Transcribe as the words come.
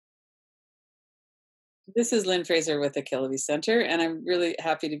This is Lynn Fraser with the Kiloby Center, and I'm really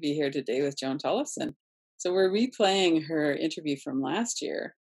happy to be here today with Joan Tollifson. So we're replaying her interview from last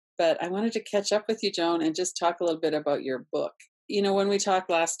year, but I wanted to catch up with you, Joan, and just talk a little bit about your book. When we talked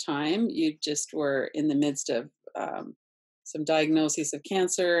last time, you just were in the midst of some diagnoses of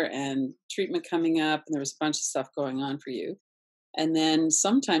cancer and treatment coming up, and there was a bunch of stuff going on for you. And then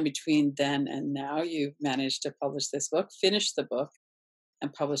sometime between then and now, you've managed to publish this book, finish the book,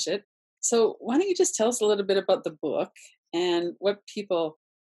 and publish it. So why don't you just tell us a little bit about the book and what people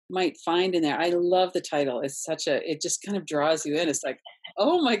might find in there? I love the title. It just kind of draws you in. It's like,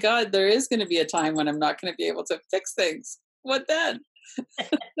 oh my God, there is going to be a time when I'm not going to be able to fix things. What then?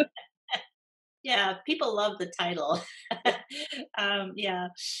 Yeah, people love the title. Yeah,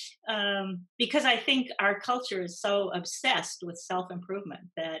 because I think our culture is so obsessed with self-improvement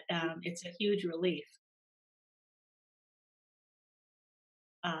that it's a huge relief.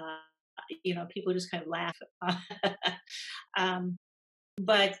 Uh, People just kind of laugh. um,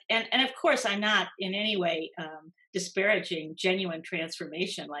 but of course, I'm not in any way disparaging genuine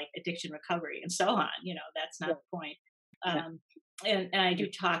transformation like addiction recovery and so on. That's not Yeah. the point. Yeah. Um, and I do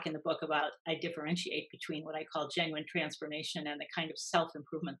talk in the book about, I differentiate between what I call genuine transformation and the kind of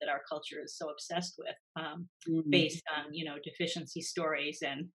self-improvement that our culture is so obsessed with, Mhm. based on, deficiency stories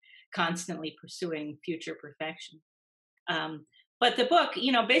and constantly pursuing future perfection. Um, but the book,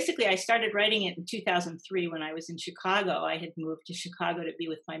 basically I started writing it in 2003 when I was in Chicago. I had moved to Chicago to be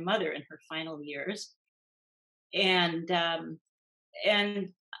with my mother in her final years. And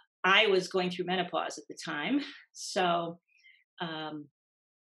I was going through menopause at the time. So, um,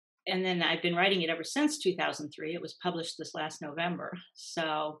 and then I've been writing it ever since 2003. It was published this last November.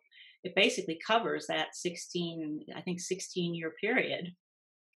 So it basically covers that 16-year period,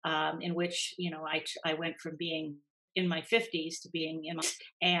 in which, I went from being in my 50s to being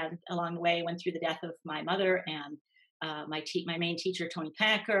and along the way I went through the death of my mother and my main teacher, Tony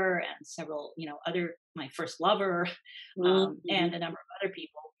Packer, and several, my first lover, Mhm. and a number of other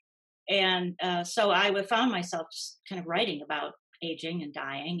people. And so I would found myself just kind of writing about aging and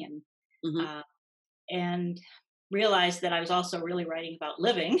dying, Mhm. uh, and realized that I was also really writing about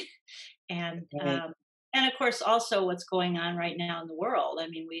living, and Right. um, and of course also what's going on right now in the world. I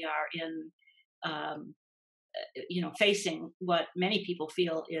mean, we are in um, facing what many people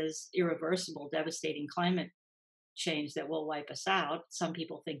feel is irreversible, devastating climate change that will wipe us out. Some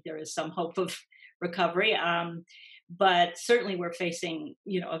people think there is some hope of recovery, but certainly we're facing,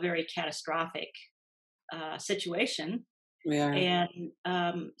 a very catastrophic situation. We are. And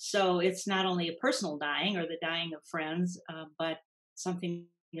so it's not only a personal dying or the dying of friends, but something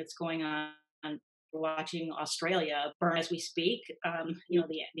that's going on. We're watching Australia burn as we speak.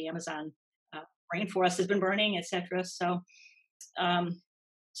 The Amazon uh, rainforest has been burning, etc. Um,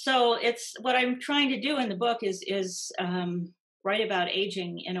 so it's what I'm trying to do in the book is write about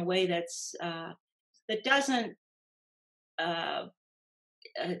aging in a way that doesn't uh,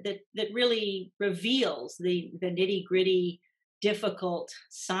 that really reveals the nitty gritty difficult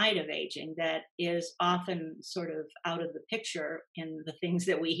side of aging that is often sort of out of the picture in the things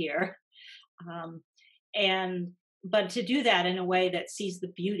that we hear, um, and but to do that in a way that sees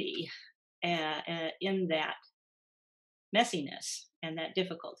the beauty in that messiness and that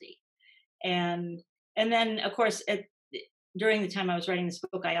difficulty. And and then of course during the time I was writing this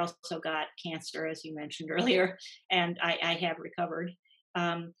book, I also got cancer, as you mentioned earlier, and I have recovered.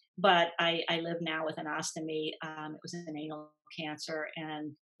 But I live now with an ostomy. It was an anal cancer,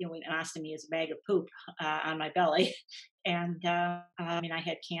 and an ostomy is a bag of poop on my belly. And I mean, I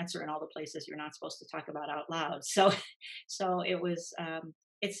had cancer in all the places you're not supposed to talk about out loud. So it was.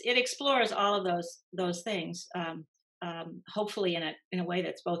 It explores all of those things, hopefully in a way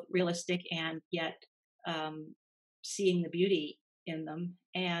that's both realistic and yet um, seeing the beauty in them,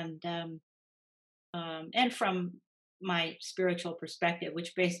 and from my spiritual perspective,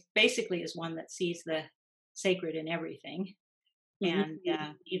 which basically is one that sees the sacred in everything, and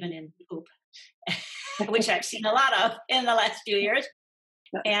Mhm. even in poop, which I've seen a lot of in the last few years.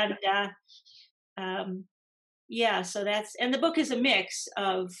 And um, yeah, so that's, and the book is a mix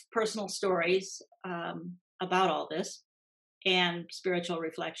of personal stories about all this and spiritual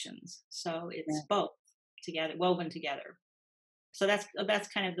reflections. So Yeah. it's both together, woven together. So that's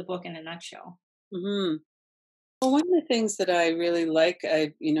kind of the book in a nutshell. Mhm. Well, one of the things that I really like,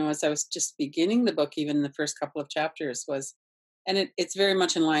 as I was just beginning the book, even in the first couple of chapters, was, and it's very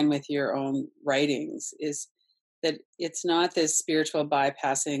much in line with your own writings, is that it's not this spiritual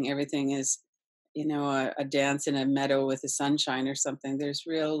bypassing. Everything is, a dance in a meadow with the sunshine or something. There's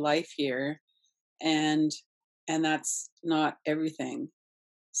real life here, and and that's not everything.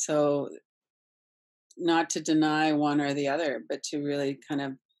 So not to deny one or the other, but to really kind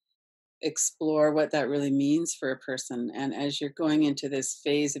of explore what that really means for a person. And as you're going into this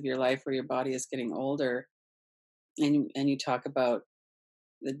phase of your life where your body is getting older, and you talk about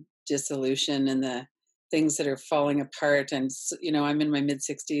the dissolution and the things that are falling apart, and I'm in my mid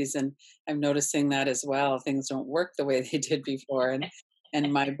 60s, and I'm noticing that as well. Things don't work the way they did before,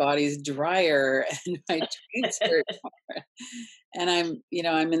 and my body's drier and my joints hurt more. And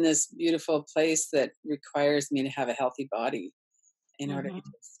I'm in this beautiful place that requires me to have a healthy body in order to Hmm.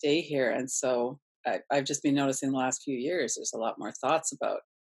 stay here. And so I've just been noticing the last few years there's a lot more thoughts about,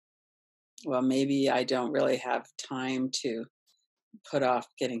 well, maybe I don't really have time to put off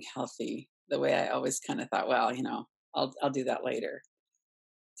getting healthy the way I always kind of thought, well, I'll do that later.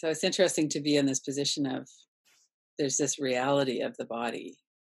 So it's interesting to be in this position of there's this reality of the body.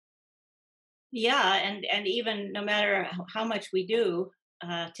 Yeah, and even no matter how much we do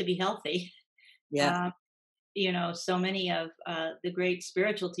to be healthy, Yeah. um, so many of the great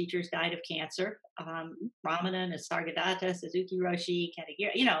spiritual teachers died of cancer. Ramana, Nisargadatta, Suzuki Roshi,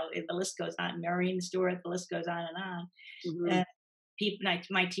 Katagiri, the list goes on. Noreen Stewart, the list goes on and on. Hmm. And people, like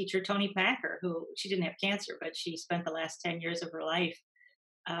my teacher Tony Packer, who she didn't have cancer, but she spent the last 10 years of her life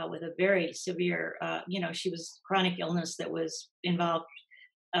with a very severe, she was chronic illness that was involved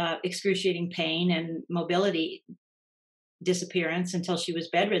excruciating pain and mobility disappearance until she was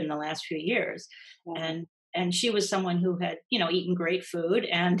bedridden the last few years. Wow. And she was someone who had, eaten great food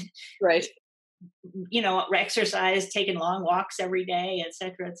and, Right. exercised, taken long walks every day, et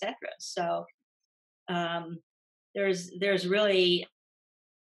cetera, et cetera. So um, there's really,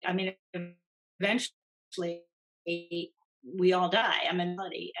 I mean, eventually we all die. I mean,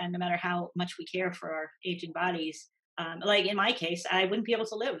 and no matter how much we care for our aging bodies, like in my case, I wouldn't be able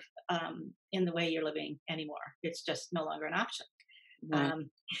to live in the way you're living anymore. It's just no longer an option. Right. Um,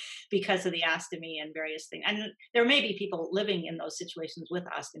 because of the ostomy and various things. And there may be people living in those situations with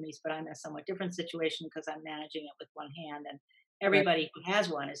ostomies, but I'm in a somewhat different situation because I'm managing it with one hand. And Right. everybody who has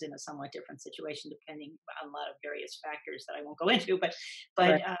one is in a somewhat different situation, depending on a lot of various factors that I won't go into. But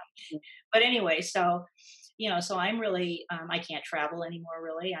Right. but anyway, so I'm really I can't travel anymore.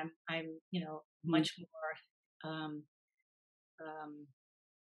 Really, I'm Mhm. much more um, um,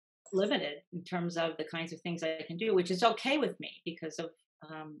 limited in terms of the kinds of things I can do, which is okay with me because of,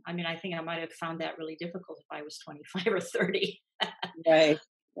 I mean, I think I might have found that really difficult if I was 25 or 30. Right.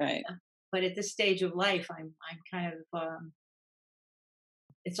 Right. But at this stage of life, I'm kind of,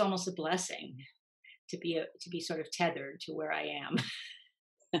 it's almost a blessing to be sort of tethered to where I am.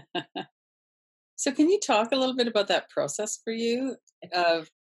 So can you talk a little bit about that process for you of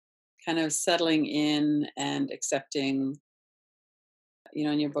kind of settling in and accepting,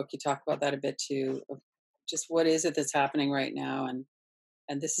 in your book you talk about that a bit too, of just what is it that's happening right now,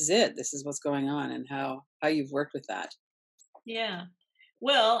 and this is it. This is what's going on, and how you've worked with that. Yeah.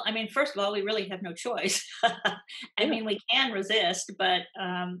 Well, I mean, first of all, we really have no choice. I Sure. mean, we can resist, but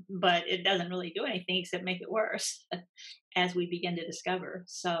it doesn't really do anything except make it worse as we begin to discover.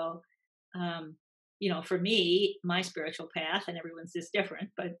 So, um, for me, my spiritual path, and everyone's is different,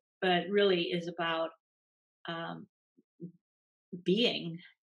 but really is about um, being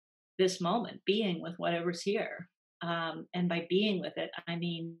this moment, being with whatever's here. And by being with it, I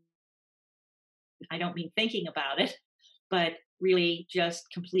mean I don't mean thinking about it, but really just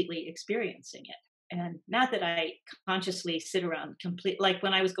completely experiencing it. And not that I consciously sit around like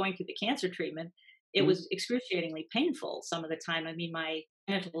when I was going through the cancer treatment, it Mhm. was excruciatingly painful some of the time. I mean, my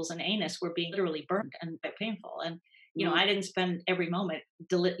genitals and anus were being literally burned and quite painful. And, Mhm. I didn't spend every moment,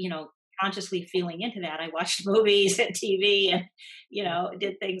 consciously feeling into that. I watched movies and TV and,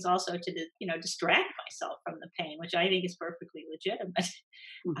 did things also to, distract myself from the pain, which I think is perfectly legitimate.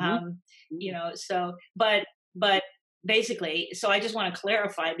 Mhm. um, Mhm. so but basically, so I just want to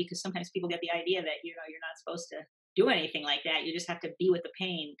clarify because sometimes people get the idea that you're not supposed to do anything like that. You just have to be with the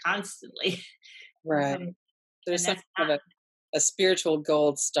pain constantly. Right. um, There's and some that's not. kind of a spiritual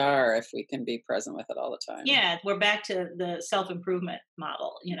gold star if we can be present with it all the time. Yeah, we're back to the self-improvement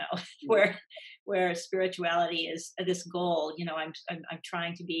model, Mhm. where spirituality is this goal. I'm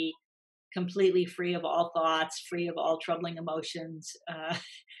trying to be completely free of all thoughts, free of all troubling emotions,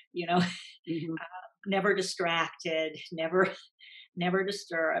 you know Mhm. never distracted, never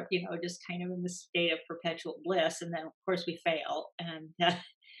disturbed, just kind of in this state of perpetual bliss. And then of course we fail, and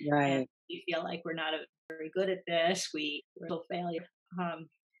Right. we feel like we're not very good at this. We're a failure.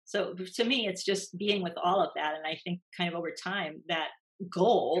 So to me, it's just being with all of that. And I think kind of over time, that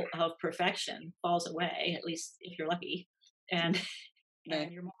goal of perfection falls away, at least if you're lucky. And Right.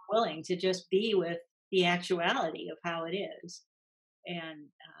 and you're more willing to just be with the actuality of how it is. And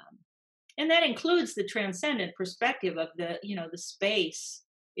And that includes the transcendent perspective of the space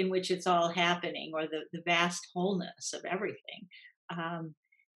in which it's all happening, or the vast wholeness of everything. Um,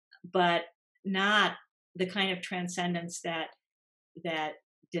 but not the kind of transcendence that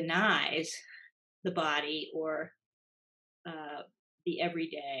denies the body, or uh, the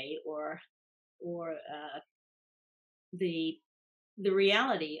everyday, or the the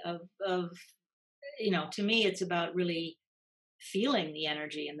reality of to me, it's about really feeling the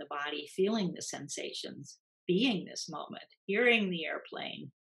energy in the body, feeling the sensations, being this moment, hearing the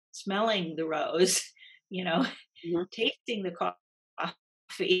airplane, smelling the rose, you know, Mhm. tasting the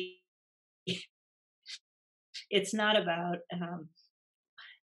coffee. It's not about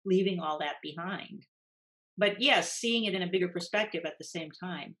leaving all that behind. But yes, seeing it in a bigger perspective at the same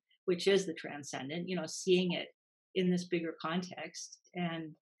time, which is the transcendent, seeing it in this bigger context.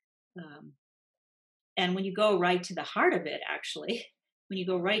 Um, and when you go right to the heart of it, actually, when you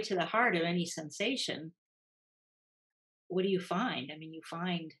go right to the heart of any sensation, what do you find? I mean, you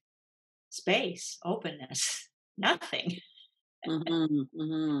find space, openness, nothing. Mhm.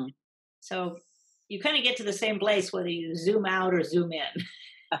 Mhm. So you kind of get to the same place whether you zoom out or zoom in.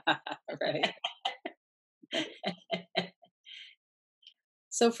 Right.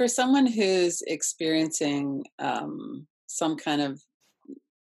 So for someone who's experiencing some kind of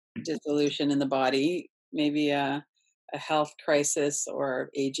dissolution in the body, maybe a health crisis or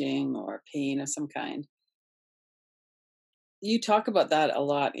aging or pain of some kind, you talk about that a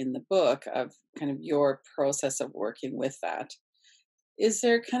lot in the book of kind of your process of working with that. Is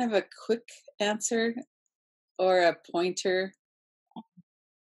there kind of a quick answer or a pointer?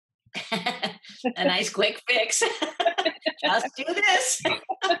 A nice quick fix. Just do this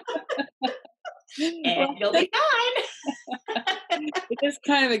and Well, you'll be fine. it is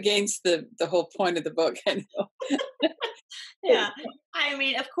kind of against the whole point of the book, I know. Yeah, I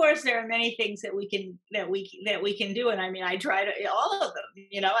mean, of course there are many things that we can do, and I mean, I tried all of them.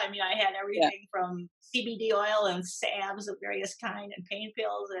 I mean, I had Yeah. everything from CBD oil and salves of various kind, and pain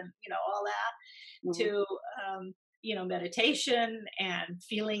pills, and all that, Mhm. to meditation and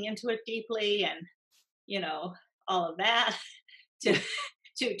feeling into it deeply, and you know all of that, to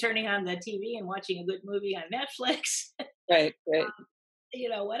to turning on the TV and watching a good movie on Netflix. Right, right.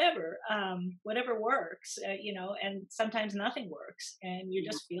 Whatever works, and sometimes nothing works and you're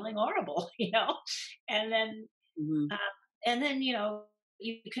Mhm, just feeling horrible. And then mhm. uh,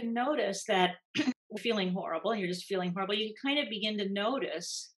 you can notice that you're feeling horrible, and you're just feeling horrible. You kind of begin to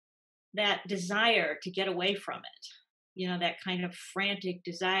notice that desire to get away from it, that kind of frantic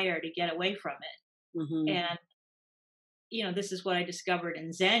desire to get away from it. Mhm, And this is what I discovered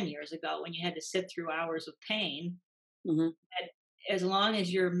in Zen years ago, when you had to sit through hours of pain, mhm. that as long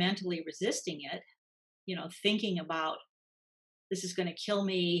as you're mentally resisting it, thinking about, this is going to kill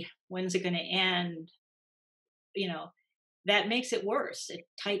me, when's it going to end, you know, that makes it worse. It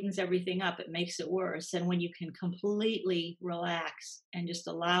tightens everything up. It makes it worse. And when you can completely relax and just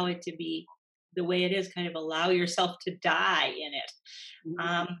allow it to be the way it is, kind of allow yourself to die in it, Mhm.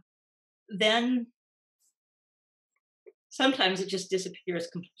 um, then sometimes it just disappears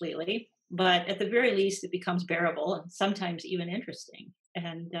completely. But at the very least, it becomes bearable and sometimes even interesting.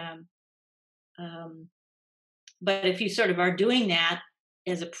 Um, but if you sort of are doing that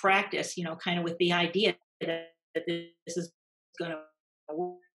as a practice, kind of with the idea that this is going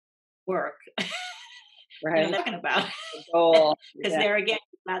to work, Right. talking about, The goal. because Yeah. there again,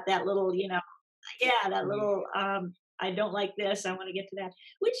 about that little, yeah, that little, I don't like this, I want to get to that,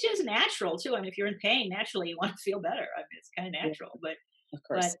 which is natural too. I mean, if you're in pain, naturally you want to feel better. I mean, it's kind of Yeah, natural, of but,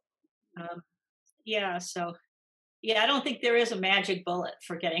 course. um, yeah, so yeah, I don't think there is a magic bullet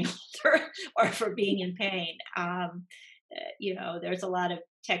for getting older or for being in pain. There's a lot of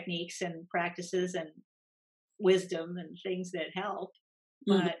techniques and practices and wisdom and things that help,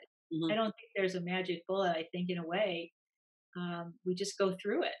 Mhm, but I mhm. don't think there's a magic bullet. I think, in a way, we just go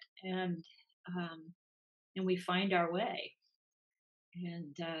through it, um, and we find our way.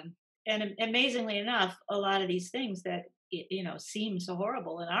 And amazingly enough, a lot of these things that seem so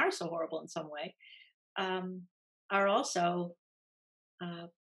horrible and are so horrible in some way, um, are also uh,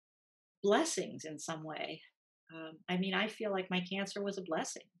 blessings in some way. I mean, I feel like my cancer was a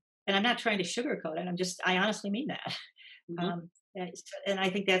blessing, and I'm not trying to sugarcoat it. I honestly mean that. Mhm. And I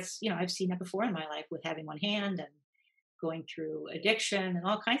think that's, I've seen that before in my life, with having one hand and going through addiction and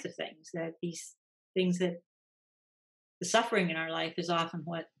all kinds of things. That these things, that the suffering in our life is often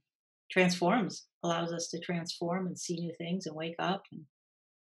what allows us to transform and see new things and wake up.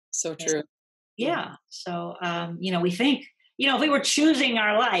 So And true. Mhm. yeah, so we think, if we were choosing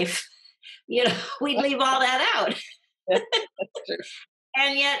our life, we'd leave all that out. Yeah, that's true.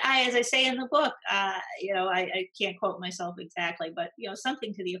 and yet as I say in the book, I can't quote myself exactly, but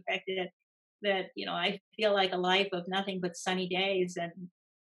something to the effect that I feel like a life of nothing but sunny days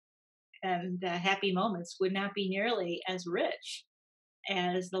and happy moments would not be nearly as rich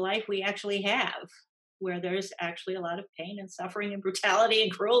as the life we actually have, where there's actually a lot of pain and suffering and brutality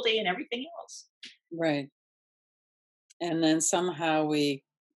and cruelty and everything else. Right. And then somehow we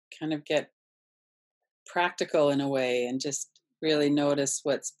kind of get practical in a way and just really notice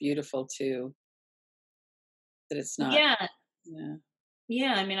what's beautiful too, that it's not. Yeah, Yeah.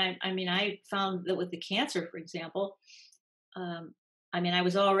 yeah. I found that with the cancer, for example, um, I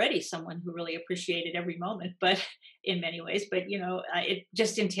was already someone who really appreciated every moment, but in many ways, but it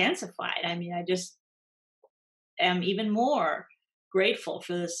just intensified. I just am even more grateful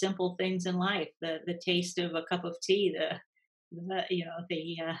for the simple things in life, the taste of a cup of tea, the you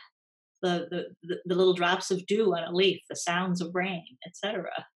know the little drops of dew on a leaf, the sounds of rain, etc.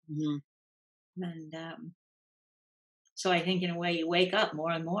 Mhm. And so I think in a way you wake up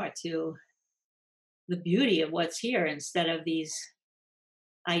more and more to the beauty of what's here instead of these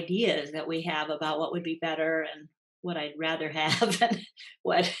ideas that we have about what would be better and what I'd rather have and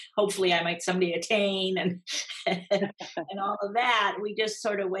what hopefully I might someday attain and and all of that. We just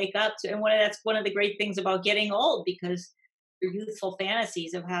sort of wake up to, and that's one of the great things about getting old, because your youthful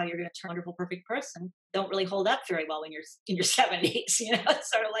fantasies of how you're going to turn a wonderful, perfect person don't really hold up very well when you're in your 70s.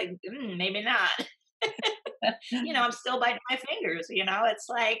 It's sort of like, maybe not. I'm still biting my fingers. It's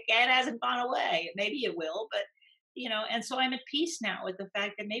like it hasn't gone away. Maybe it will, but and so I'm at peace now with the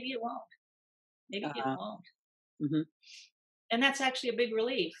fact that maybe it won't. Maybe it Uh, won't. mhm. And that's actually a big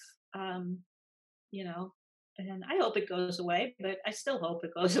relief. Um, you know, and I hope it goes away, but I still hope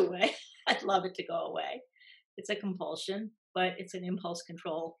it goes away. I'd love it to go away. It's a compulsion, but it's an impulse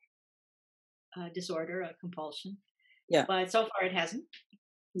control disorder, a compulsion. Yeah. But so far it hasn't.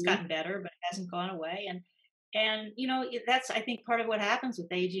 It's Mhm. gotten better, but it hasn't gone away. And that's, I think, part of what happens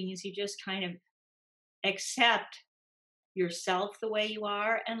with aging is you just kind of accept yourself the way you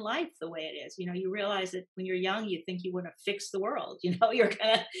are and life the way it is. You realize that when you're young, you think you want to fix the world. You're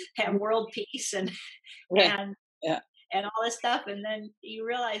gonna have Mhm. world peace and Right. and Yeah. and all this stuff, and then you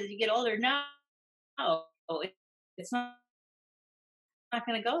realize as you get older, no, it's not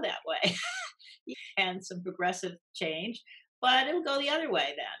going to go that way. And some progressive change, but it'll go the other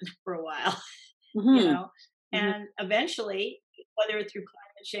way then for a while. you Mhm. know Mhm. and eventually, whether it's through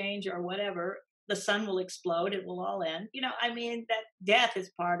climate change or whatever, the sun will explode, it will all end. That death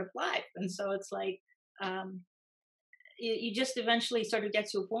is part of life, and so it's like, um, you just eventually sort of get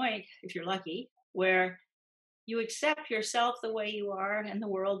to a point, if you're lucky, where you accept yourself the way you are and the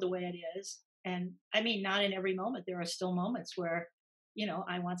world the way it is. And not in every moment. There are still moments where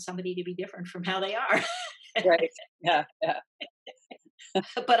I want somebody to be different from how they are. Right. Yeah. Yeah.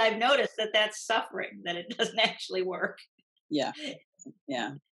 But I've noticed that that's suffering, that it doesn't actually work. Yeah.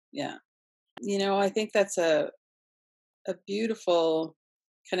 Yeah. Yeah. I think that's a beautiful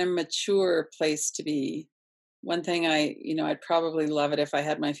kind of mature place to be. One thing I'd probably love it if I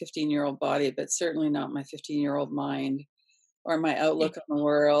had my 15-year-old body, but certainly not my 15-year-old mind or my outlook on the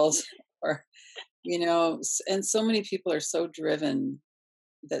world or, and so many people are so driven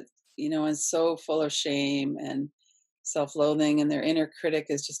that, and so full of shame and self-loathing, and their inner critic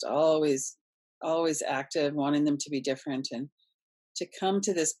is just always active, wanting them to be different. And to come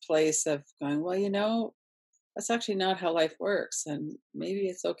to this place of going, well, that's actually not how life works, and maybe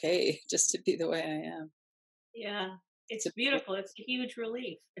it's okay just to be the way I am. Yeah, It's a it's beautiful. It's a huge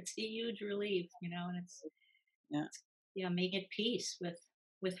relief. It's a huge relief, and yeah. making peace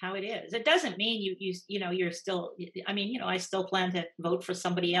with how it is. It doesn't mean you're still. I still plan to vote for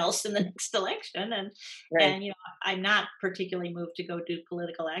somebody else in the next election, and Right. and I'm not particularly moved to go do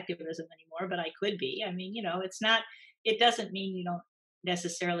political activism anymore, but I could be. It's not. It doesn't mean you don't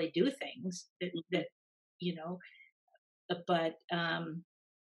necessarily do things that Mhm. you know, but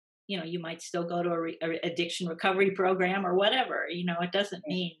you might still go to a addiction recovery program or whatever. It doesn't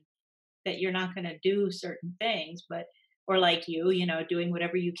Right. mean that you're not going to do certain things, but or like doing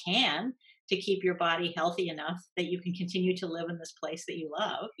whatever you can to keep your body healthy enough that you can continue to live in this place that you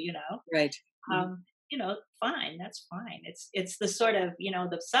love. Right. Mhm. Fine, that's fine. It's the sort of,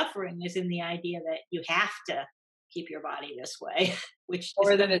 the suffering is in the idea that you have to keep your body this way, which is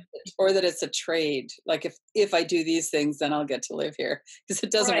Or that only it's a trade. Like if I do these things, then I'll get to live here because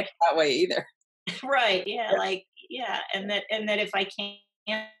it doesn't work right. that way either. Right, yeah, Yeah. like, yeah, and that if I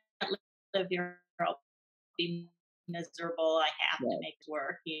can't live here, I'll be miserable. I have to Right. make it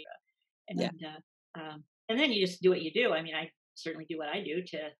work, Yeah. and then you just do what you do. I certainly do what I do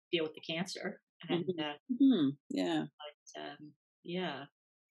to deal with the cancer, and Mhm. Mhm. Yeah. Yeah.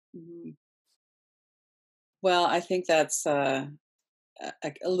 Mhm. Well, I think that's a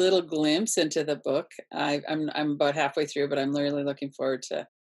little glimpse into the book. I'm about halfway through, but I'm really looking forward to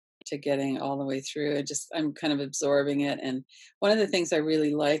getting all the way through. I'm kind of absorbing it. And one of the things I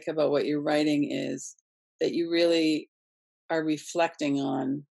really like about what you're writing is that you really are reflecting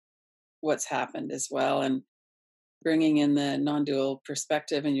on what's happened as well, and bringing in the non-dual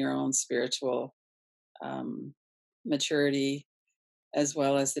perspective and your own spiritual um, maturity, as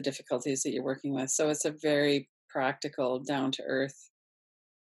well as the difficulties that you're working with. So it's a very practical, down to earth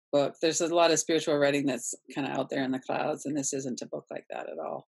book. There's a lot of spiritual writing that's kind of out there in the clouds, and this isn't a book like that at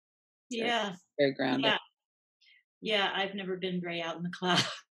all. It's very, Yeah. very grounded. Yeah. Yeah. I've never been very out in the clouds.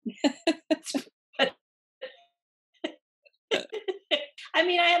 I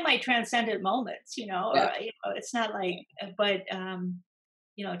mean, I have my transcendent moments, Yeah, it's not like, but,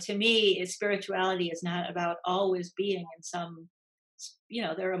 to me, spirituality is not about always being in some,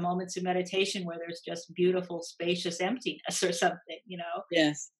 there are moments in meditation where there's just beautiful, spacious emptiness or something.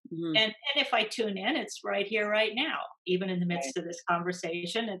 yes, And if I tune in, it's right here, right now, even in the right, midst of this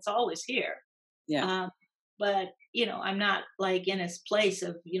conversation, it's always here. yeah, Um, but I'm not like in this place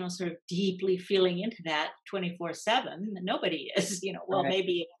of sort of deeply feeling into that 24/7. Nobody is. Well, right,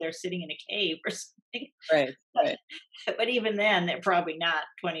 maybe if they're sitting in a cave or something, right, right, but even then, they're probably not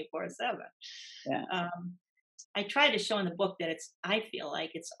 24/7. yeah, Um, I try to show in the book that I feel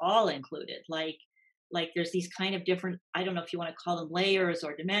like it's all included. Like there's these kind of different, I don't know if you want to call them layers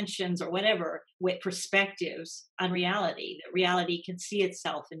or dimensions or whatever, with perspectives on reality. That reality can see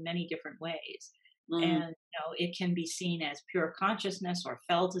itself in many different ways. mm, And it can be seen as pure consciousness or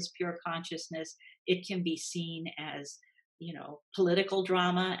felt as pure consciousness. It can be seen as political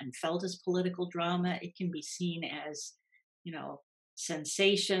drama and felt as political drama. It can be seen as you know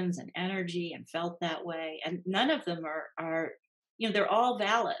sensations and energy and felt that way. And none of them are they're all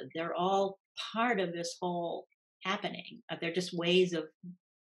valid. They're all part of this whole happening. They're just ways of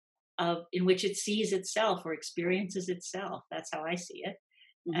in which it sees itself or experiences itself. That's how I see it.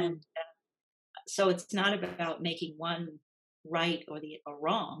 hmm, And so it's not about making one right or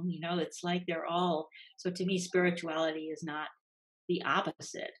wrong. It's like they're all. So to me, spirituality is not the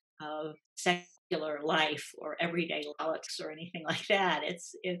opposite of secular life or everyday politics or anything like that.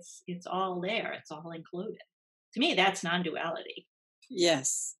 It's all there. It's all included. To me, that's non-duality.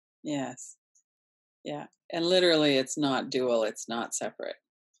 yes, yes, yeah. And literally, it's not dual. It's not separate.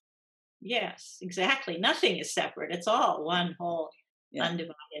 Yes, exactly. Nothing is separate. It's all one whole Yeah.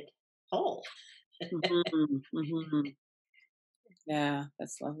 undivided whole. Hmm, hmm. Yeah,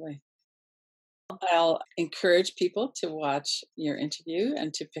 that's lovely. I'll encourage people to watch your interview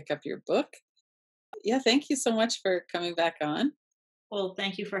and to pick up your book. Yeah, thank you so much for coming back on. Well,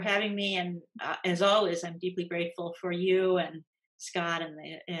 thank you for having me, and as always, I'm deeply grateful for you and Scott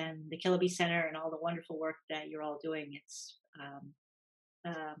and the Kiloby Center and all the wonderful work that you're all doing. It's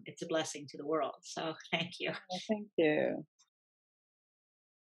a blessing to the world. So thank you. Well, thank you.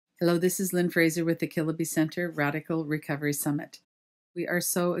 Hello, this is Lynn Fraser with the Kiloby Center Radical Recovery Summit. We are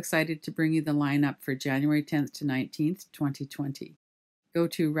so excited to bring you the lineup for January 10th to 19th, 2020. Go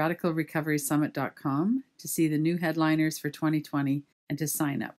to radicalrecoverysummit.com to see the new headliners for 2020 and to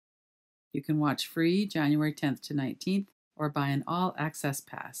sign up. You can watch free January 10th to 19th or buy an all-access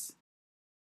pass.